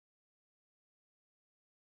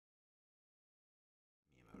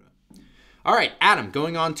All right, Adam,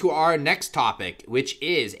 going on to our next topic, which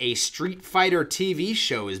is a Street Fighter TV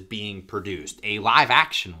show is being produced, a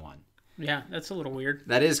live-action one. Yeah, that's a little weird.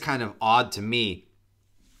 That is kind of odd to me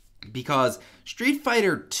because Street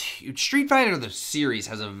Fighter the series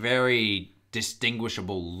has a very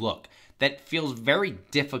distinguishable look that feels very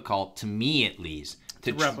difficult to me, at least,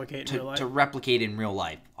 to replicate in real life. To replicate in real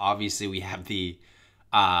life. Obviously, we have the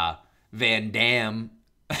Van Damme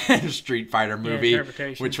Street Fighter movie,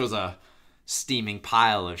 which was a steaming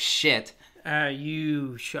pile of shit.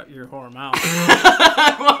 You shut your whore mouth.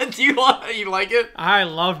 What, you like it? I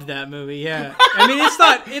loved that movie. Yeah, I mean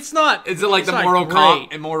it's not. Is it like the Mortal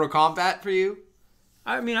Kombat for you?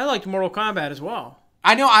 I mean, I liked Mortal Kombat as well.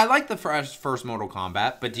 I know I like the first Mortal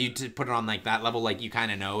Kombat, but do you put it on like that level? Like you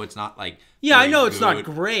kind of know it's not like. Yeah, I know it's not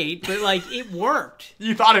great, but like it worked.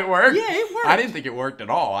 You thought it worked? Yeah, it worked. I didn't think it worked at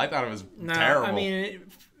all. I thought it was terrible. I mean,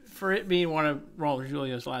 for it being one of Raul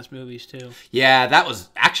Julia's last movies too. Yeah, that was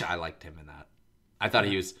actually I liked him in that. I thought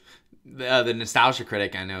he was the nostalgia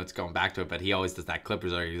critic. I know it's going back to it, but he always does that clip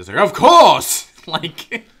where he's like, "Of course!"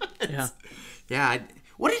 Like, yeah.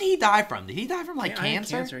 What did he die from? Did he die from like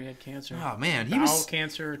cancer? He had cancer. Oh man, he was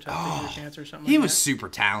cancer, cancer, something. He was super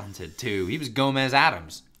talented too. He was Gomez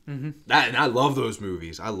Addams. And I love those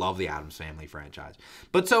movies. I love the Addams Family franchise.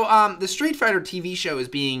 But so the Street Fighter TV show is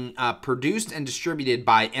being produced and distributed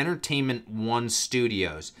by Entertainment One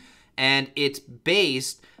Studios, and it's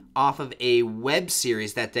based off of a web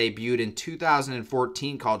series that debuted in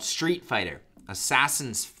 2014 called Street Fighter: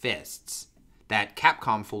 Assassin's Fists, that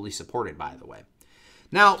Capcom fully supported, by the way.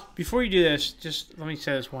 Now, before you do this, just let me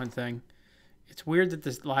say this one thing. It's weird that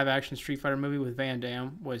this live-action Street Fighter movie with Van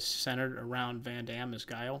Damme was centered around Van Damme as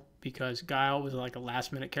Guile, because Guile was like a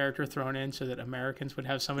last-minute character thrown in so that Americans would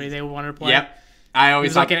have somebody they wanted to play. Yep. I always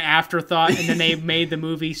it was like an afterthought, and then they made the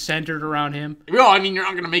movie centered around him. Well, I mean, you're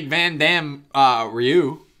not going to make Van Damme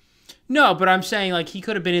Ryu. No, but I'm saying like he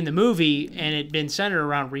could have been in the movie and it'd been centered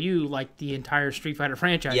around Ryu, like the entire Street Fighter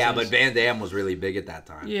franchise. Yeah, but Van Damme was really big at that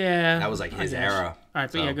time. Yeah, that was like his era. All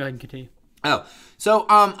right, but yeah, go ahead and continue. Oh, so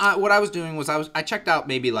what I was doing was I checked out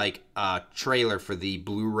maybe like a trailer for the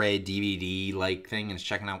Blu-ray DVD like thing and was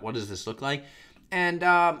checking out what does this look like, and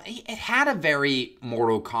it had a very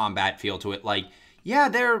Mortal Kombat feel to it. Like, yeah,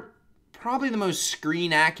 they're probably the most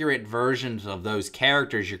screen accurate versions of those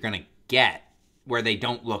characters you're gonna get, where they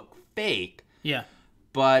don't look fake. Yeah,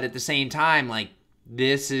 but at the same time, like,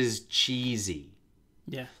 this is cheesy.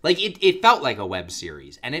 Yeah. Like, it felt like a web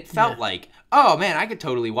series, and it felt like, oh, man, I could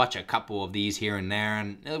totally watch a couple of these here and there,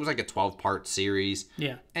 and it was like a 12-part series.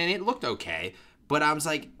 Yeah. And it looked okay, but I was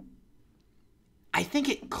like, I think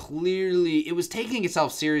it was taking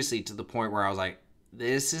itself seriously to the point where I was like,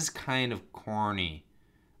 this is kind of corny.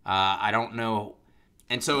 I don't know.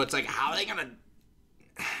 And so it's like, how are they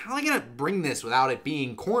gonna bring this without it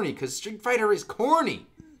being corny? Because Street Fighter is corny.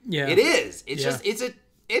 Yeah. It is. It's just,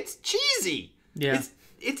 it's cheesy. Yeah.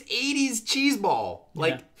 It's 80s cheeseball.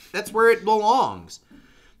 Like, that's where it belongs.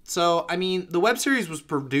 So, I mean, the web series was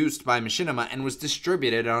produced by Machinima and was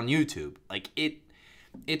distributed on YouTube. Like,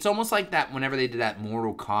 it's almost like that whenever they did that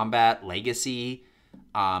Mortal Kombat Legacy.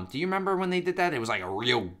 Do you remember when they did that? It was like a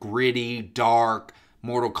real gritty, dark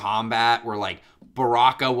Mortal Kombat where, like,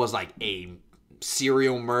 Baraka was like a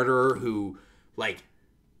serial murderer who, like,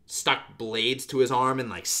 stuck blades to his arm and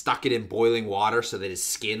like stuck it in boiling water so that his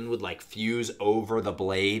skin would like fuse over the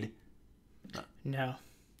blade. No.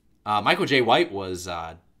 Michael J. White was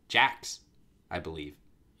Jax, I believe.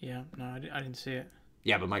 Yeah, no, I didn't see it.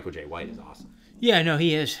 Yeah, but Michael J. White is awesome. Yeah, no,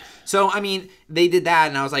 he is. So, I mean, they did that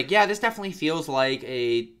and I was like, yeah, this definitely feels like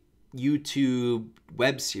a YouTube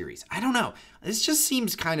web series. I don't know. This just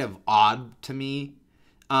seems kind of odd to me.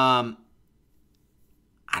 I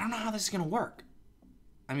don't know how this is going to work.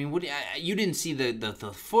 I mean, you didn't see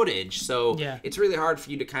the footage, so it's really hard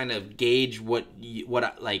for you to kind of gauge what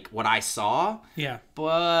I saw. Yeah.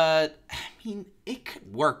 But I mean, it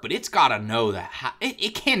could work, but it's got to know that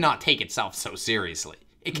it cannot take itself so seriously.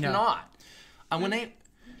 It cannot. And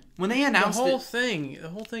when they announced the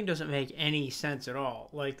whole thing doesn't make any sense at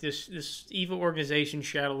all. Like this evil organization,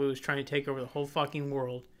 Shadaloo, is trying to take over the whole fucking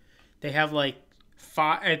world. They have like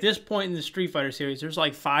at this point in the Street Fighter series, there's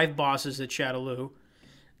like 5 bosses at Shadaloo.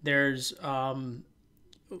 There's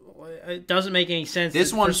it doesn't make any sense.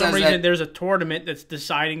 This one for some reason there's a tournament that's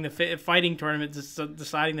deciding fighting tournament that's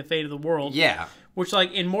deciding the fate of the world. Yeah. Which,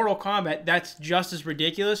 like, in Mortal Kombat, that's just as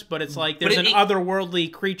ridiculous, but it's like there's an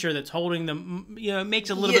otherworldly creature that's holding them. You know, it makes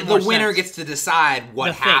a little bit more sense. The winner gets to decide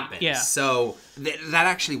what happens. Yeah. So that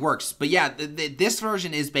actually works. But yeah, this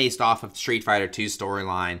version is based off of Street Fighter 2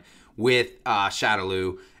 storyline with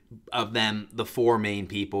Shadaloo. of them, the 4 main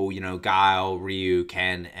people, you know, Guile, Ryu,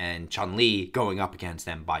 Ken, and Chun-Li going up against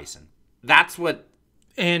them Bison. That's what...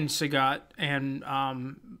 And Sagat and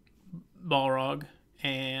Balrog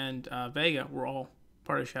and Vega were all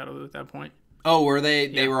part of Shadow at that point. Oh, were they?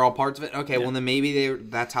 Yeah. They were all parts of it? Okay, well then maybe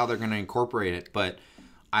that's how they're going to incorporate it. But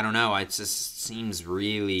I don't know. It just seems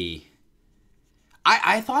really...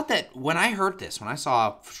 I thought that when I heard this, when I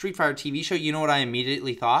saw Street Fighter TV show, you know what I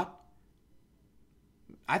immediately thought?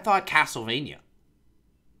 I thought Castlevania.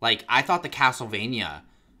 Like, I thought the Castlevania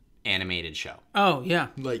animated show. Oh, yeah.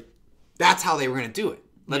 Like, that's how they were going to do it.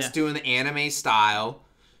 Let's do an anime style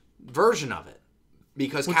version of it.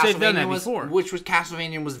 Because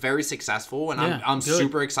Castlevania was very successful, and I'm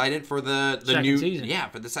super excited for the new season. Yeah,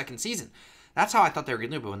 for the second season. That's how I thought they were gonna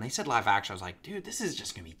do it. But when they said live action, I was like, dude, this is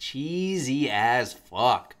just gonna be cheesy as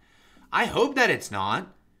fuck. I hope that it's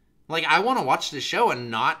not. Like, I want to watch the show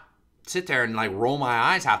and not sit there and like roll my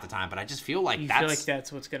eyes half the time. But I just feel like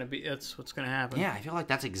that's what's gonna be. That's what's gonna happen. Yeah, I feel like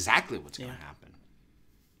that's exactly what's gonna happen.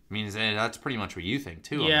 I mean, that's pretty much what you think,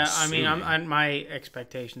 too. Yeah, I mean, my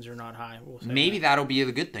expectations are not high. Maybe that'll be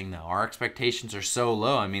the good thing, though. Our expectations are so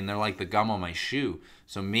low. I mean, they're like the gum on my shoe.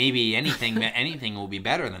 So maybe anything will be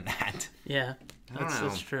better than that. Yeah,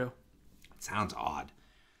 that's true. It sounds odd.